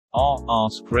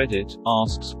Askreddit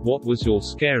Asks, what was your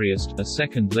scariest, a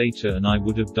second later and I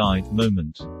would have died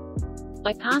moment?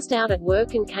 I passed out at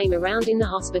work and came around in the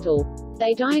hospital.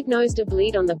 They diagnosed a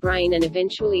bleed on the brain and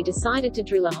eventually decided to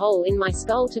drill a hole in my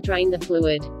skull to drain the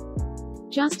fluid.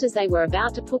 Just as they were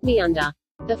about to put me under,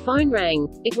 the phone rang.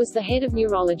 It was the head of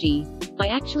neurology. I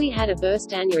actually had a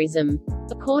burst aneurysm.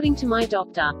 According to my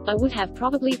doctor, I would have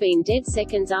probably been dead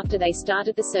seconds after they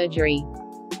started the surgery.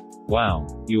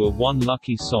 Wow, you are one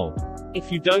lucky soul.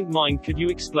 If you don't mind, could you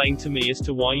explain to me as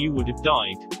to why you would have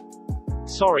died?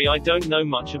 Sorry, I don't know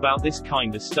much about this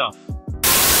kind of stuff.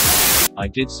 I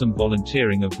did some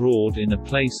volunteering abroad in a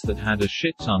place that had a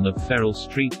shit ton of feral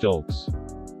street dogs.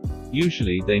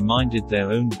 Usually they minded their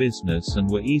own business and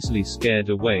were easily scared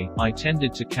away. I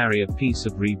tended to carry a piece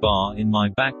of rebar in my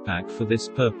backpack for this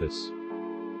purpose.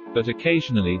 But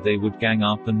occasionally they would gang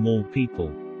up and maul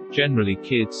people. Generally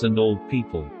kids and old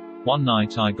people. One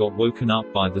night I got woken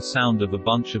up by the sound of a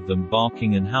bunch of them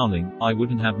barking and howling. I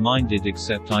wouldn't have minded,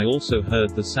 except I also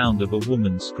heard the sound of a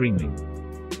woman screaming.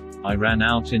 I ran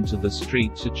out into the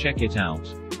street to check it out.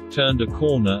 Turned a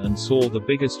corner and saw the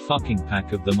biggest fucking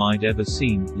pack of them I'd ever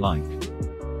seen, like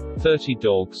 30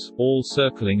 dogs, all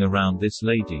circling around this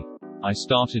lady. I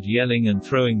started yelling and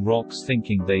throwing rocks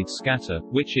thinking they'd scatter,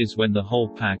 which is when the whole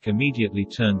pack immediately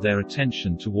turned their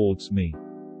attention towards me.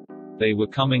 They were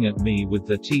coming at me with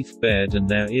their teeth bared and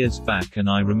their ears back, and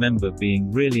I remember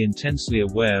being really intensely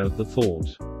aware of the thought,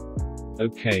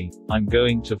 okay, I'm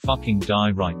going to fucking die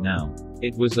right now.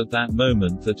 It was at that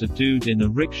moment that a dude in a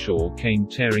rickshaw came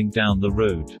tearing down the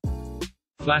road,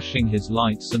 flashing his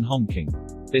lights and honking.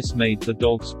 This made the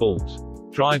dogs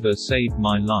bolt. Driver saved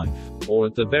my life, or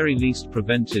at the very least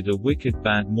prevented a wicked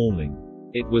bad mauling.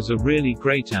 It was a really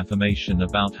great affirmation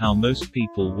about how most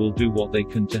people will do what they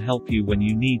can to help you when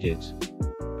you need it.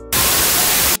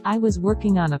 I was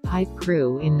working on a pipe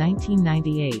crew in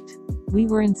 1998. We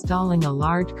were installing a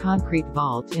large concrete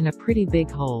vault in a pretty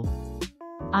big hole.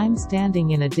 I'm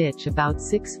standing in a ditch about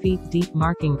 6 feet deep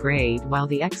marking grade while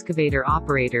the excavator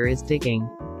operator is digging.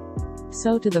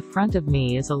 So to the front of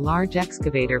me is a large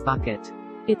excavator bucket.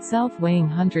 Itself weighing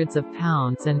hundreds of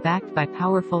pounds and backed by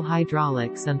powerful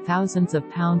hydraulics and thousands of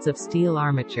pounds of steel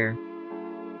armature.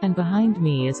 And behind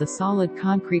me is a solid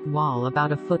concrete wall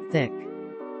about a foot thick.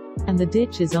 And the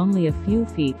ditch is only a few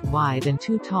feet wide and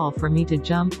too tall for me to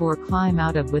jump or climb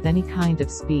out of with any kind of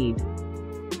speed.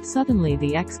 Suddenly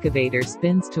the excavator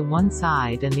spins to one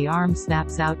side and the arm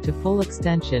snaps out to full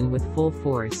extension with full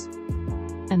force.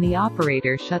 And the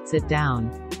operator shuts it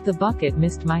down. The bucket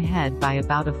missed my head by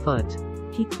about a foot.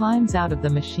 He climbs out of the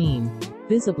machine,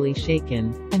 visibly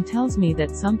shaken, and tells me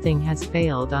that something has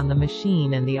failed on the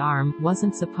machine and the arm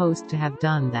wasn't supposed to have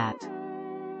done that.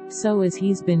 So as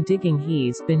he's been digging,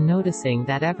 he's been noticing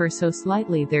that ever so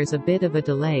slightly there's a bit of a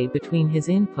delay between his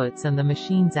inputs and the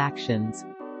machine's actions.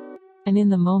 And in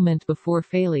the moment before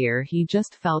failure he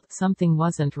just felt something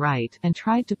wasn't right, and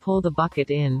tried to pull the bucket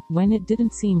in, when it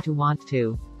didn't seem to want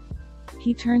to.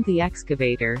 He turned the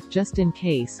excavator, just in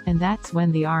case, and that's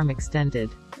when the arm extended.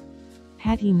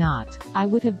 Had he not, I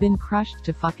would have been crushed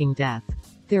to fucking death.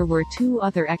 There were 2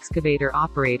 other excavator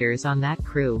operators on that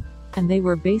crew. And they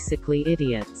were basically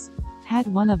idiots. Had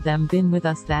one of them been with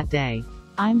us that day,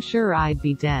 I'm sure I'd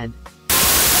be dead.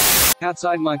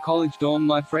 Outside my college dorm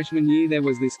my freshman year there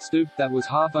was this stoop that was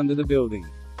half under the building,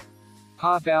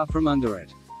 half out from under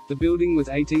it. The building was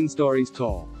 18 stories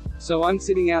tall. So I'm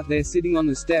sitting out there, sitting on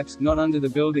the steps, not under the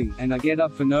building, and I get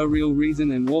up for no real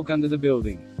reason and walk under the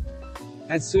building.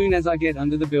 As soon as I get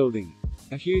under the building,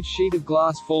 a huge sheet of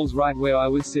glass falls right where I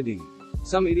was sitting.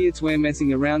 Some idiots were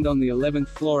messing around on the 11th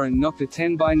floor and knocked a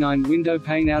 10x9 window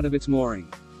pane out of its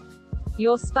mooring.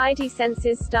 Your spidey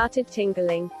senses started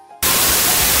tingling.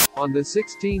 On the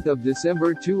 16th of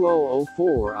December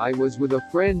 2004 I was with a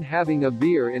friend having a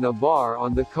beer in a bar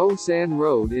on the Khao San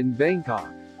Road in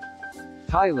Bangkok,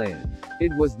 Thailand.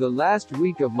 It was the last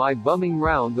week of my bumming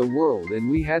round the world and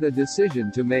we had a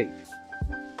decision to make.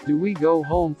 Do we go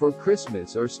home for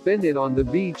Christmas or spend it on the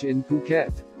beach in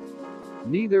Phuket?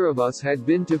 Neither of us had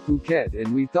been to Phuket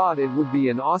and we thought it would be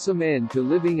an awesome end to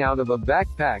living out of a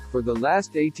backpack for the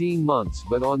last 18 months,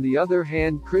 but on the other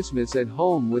hand Christmas at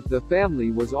home with the family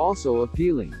was also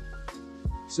appealing.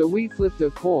 So we flipped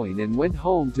a coin and went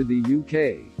home to the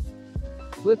UK.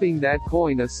 Flipping that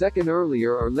coin a second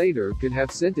earlier or later could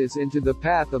have sent us into the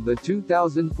path of the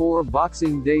 2004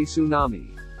 Boxing Day tsunami.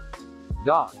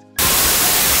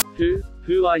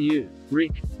 Who are you?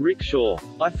 Rick Shaw.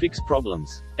 I fix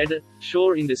problems. Edit.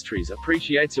 Shaw Industries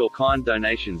appreciates your kind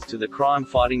donations to the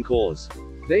crime-fighting cause.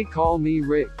 They call me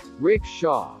Rick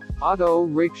Shaw. Otto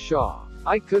Rick Shaw.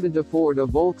 I couldn't afford a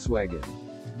Volkswagen.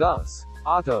 Thus,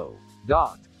 Otto.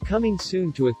 Dot. Coming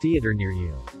soon to a theater near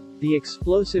you. The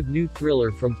explosive new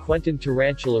thriller from Quentin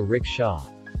Tarantula. Rick Shaw.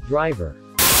 Driver.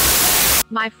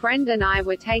 My friend and I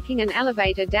were taking an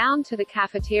elevator down to the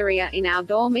cafeteria in our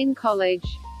dorm in college.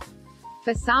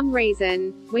 For some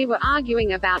reason, we were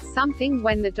arguing about something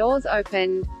when the doors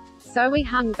opened. So we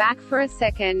hung back for a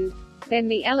second. Then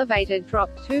the elevator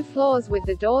dropped 2 floors with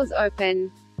the doors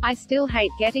open. I still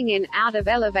hate getting in, out of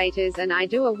elevators, and I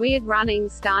do a weird running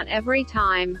start every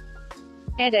time.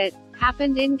 Edit.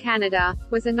 Happened in Canada.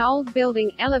 Was an old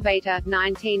building, elevator,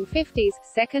 1950s,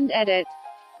 second edit.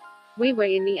 We were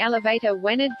in the elevator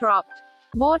when it dropped.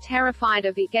 More terrified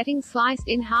of it getting sliced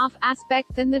in half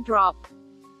aspect than the drop.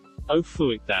 Oh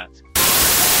fuck that.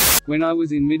 When I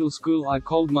was in middle school, I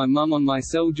called my mum on my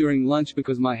cell during lunch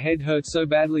because my head hurt so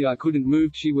badly I couldn't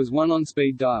move. She was on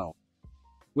speed dial.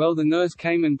 Well, the nurse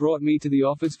came and brought me to the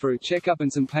office for a checkup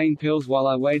and some pain pills while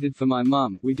I waited for my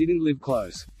mum. We didn't live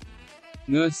close.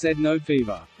 Nurse said no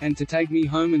fever, and to take me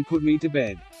home and put me to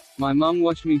bed. My mum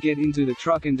watched me get into the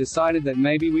truck and decided that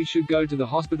maybe we should go to the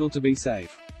hospital to be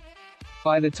safe.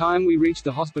 By the time we reached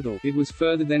the hospital, it was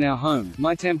further than our home.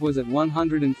 My temp was at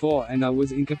 104 and I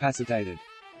was incapacitated.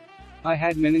 I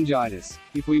had meningitis.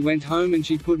 If we went home and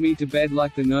she put me to bed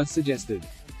like the nurse suggested,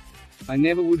 I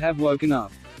never would have woken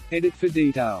up. Edit for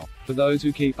detail. For those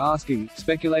who keep asking,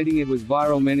 speculating it was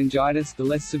viral meningitis, the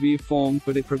less severe form,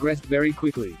 but it progressed very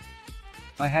quickly.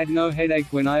 I had no headache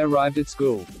when I arrived at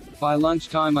school. By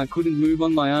lunchtime I couldn't move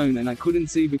on my own and I couldn't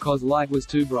see because light was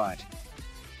too bright.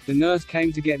 The nurse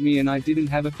came to get me and I didn't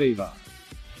have a fever.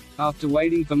 After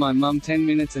waiting for my mum 10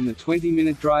 minutes and the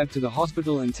 20-minute drive to the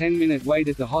hospital and 10-minute wait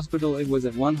at the hospital, it was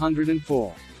at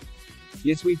 104.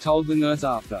 Yes, we told the nurse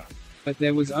after. But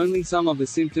there was only some of the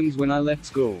symptoms when I left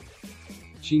school.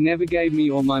 She never gave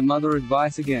me or my mother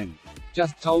advice again.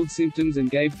 Just told symptoms and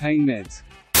gave pain meds.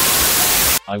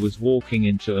 I was walking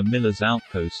into a Miller's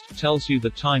Outpost, tells you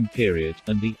the time period,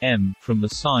 and the M from the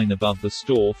sign above the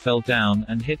store fell down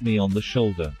and hit me on the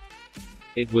shoulder.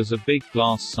 It was a big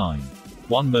glass sign.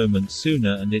 One moment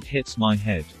sooner and it hits my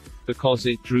head. Because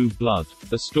it drew blood,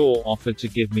 the store offered to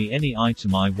give me any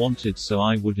item I wanted so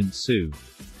I wouldn't sue.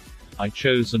 I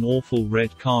chose an awful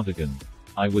red cardigan.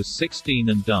 I was 16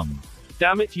 and dumb.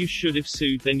 Damn it, you should have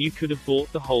sued, then you could have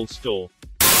bought the whole store.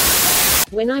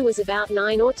 When I was about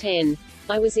 9 or 10,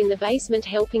 I was in the basement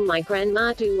helping my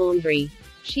grandma do laundry.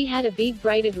 She had a big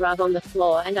braided rug on the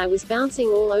floor and I was bouncing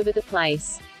all over the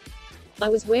place. I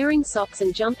was wearing socks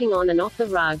and jumping on and off the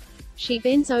rug. She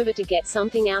bends over to get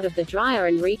something out of the dryer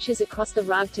and reaches across the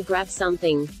rug to grab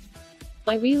something.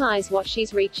 I realize what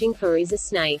she's reaching for is a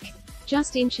snake.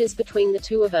 Just inches between the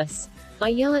two of us. I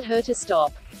yell at her to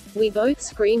stop. We both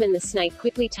scream and the snake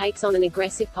quickly takes on an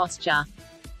aggressive posture.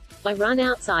 I run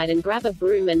outside and grab a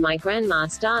broom and my grandma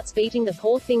starts beating the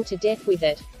poor thing to death with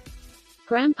it.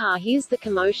 Grandpa hears the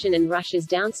commotion and rushes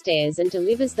downstairs and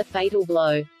delivers the fatal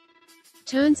blow.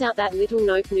 Turns out that little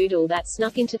nope noodle that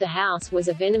snuck into the house was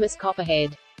a venomous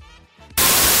copperhead.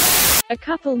 A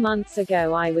couple months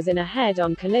ago I was in a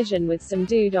head-on collision with some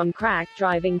dude on crack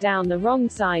driving down the wrong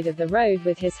side of the road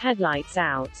with his headlights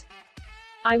out.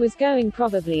 I was going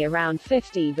probably around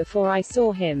 50 before I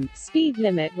saw him. Speed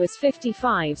limit was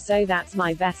 55, so that's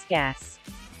my best guess.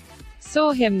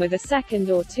 Saw him with a second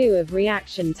or two of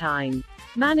reaction time.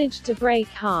 Managed to brake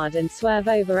hard and swerve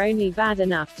over only bad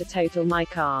enough to total my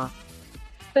car.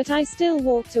 But I still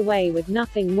walked away with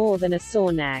nothing more than a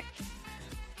sore neck.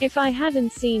 If I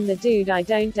hadn't seen the dude, I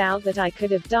don't doubt that I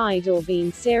could have died or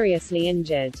been seriously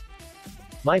injured.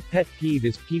 My pet peeve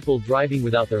is people driving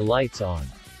without their lights on.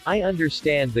 I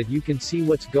understand that you can see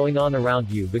what's going on around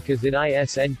you because it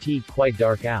isn't quite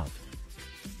dark out.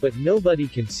 But nobody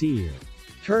can see you.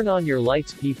 Turn on your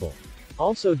lights, people.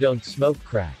 Also, don't smoke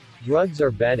crack. Drugs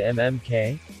are bad,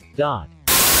 mmk.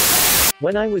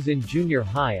 When I was in junior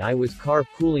high, I was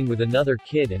carpooling with another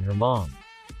kid and her mom.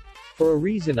 For a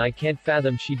reason I can't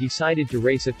fathom, she decided to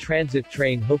race a transit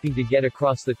train hoping to get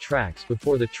across the tracks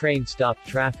before the train stopped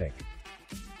traffic.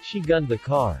 She gunned the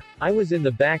car. I was in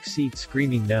the back seat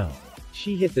screaming no.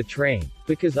 She hit the train.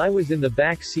 Because I was in the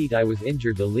back seat, I was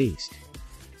injured the least.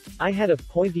 I had a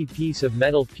pointy piece of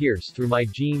metal pierce through my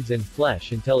jeans and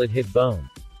flesh until it hit bone.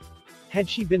 Had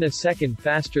she been a second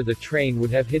faster, the train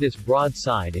would have hit us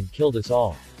broadside and killed us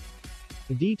all.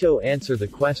 Dito answer the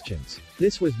questions.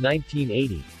 This was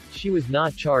 1980. She was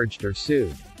not charged or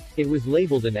sued. It was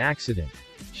labeled an accident.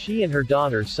 She and her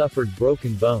daughter suffered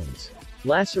broken bones,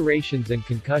 lacerations and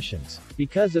concussions.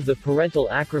 Because of the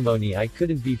parental acrimony, I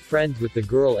couldn't be friends with the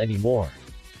girl anymore.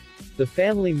 The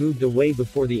family moved away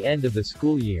before the end of the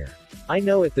school year. I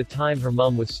know at the time her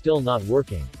mom was still not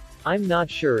working. I'm not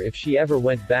sure if she ever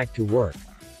went back to work.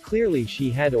 Clearly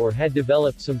she had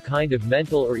developed some kind of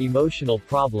mental or emotional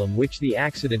problem which the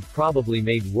accident probably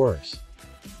made worse.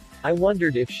 I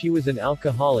wondered if she was an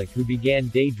alcoholic who began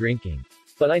day drinking.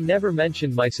 But I never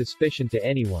mentioned my suspicion to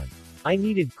anyone. I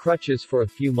needed crutches for a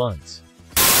few months.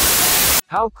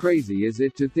 How crazy is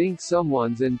it to think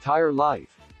someone's entire life,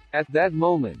 at that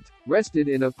moment, rested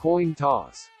in a coin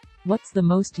toss? What's the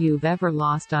most you've ever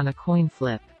lost on a coin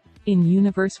flip? In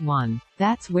Universe 1,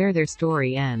 that's where their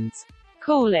story ends.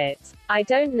 Call it. I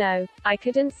don't know. I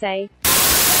couldn't say.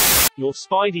 Your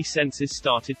spidey senses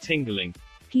started tingling.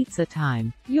 Pizza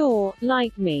time. You're,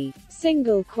 like me.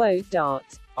 Single quote dot.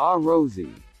 Ah,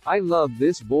 Rosie. I love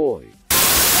this boy.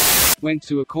 Went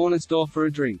to a corner store for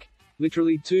a drink.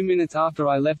 Literally 2 minutes after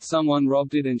I left, someone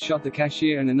robbed it and shot the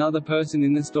cashier and another person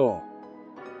in the store.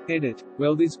 Edit.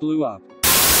 Well, this blew up.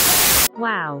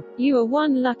 Wow. You are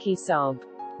one lucky sob.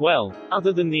 Well,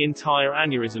 other than the entire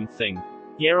aneurysm thing.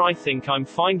 Yeah, I think I'm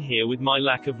fine here with my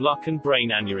lack of luck and brain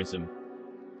aneurysm.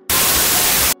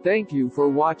 Thank you for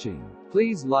watching.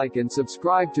 Please like and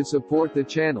subscribe to support the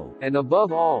channel, and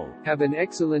above all, have an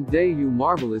excellent day, you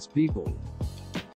marvelous people.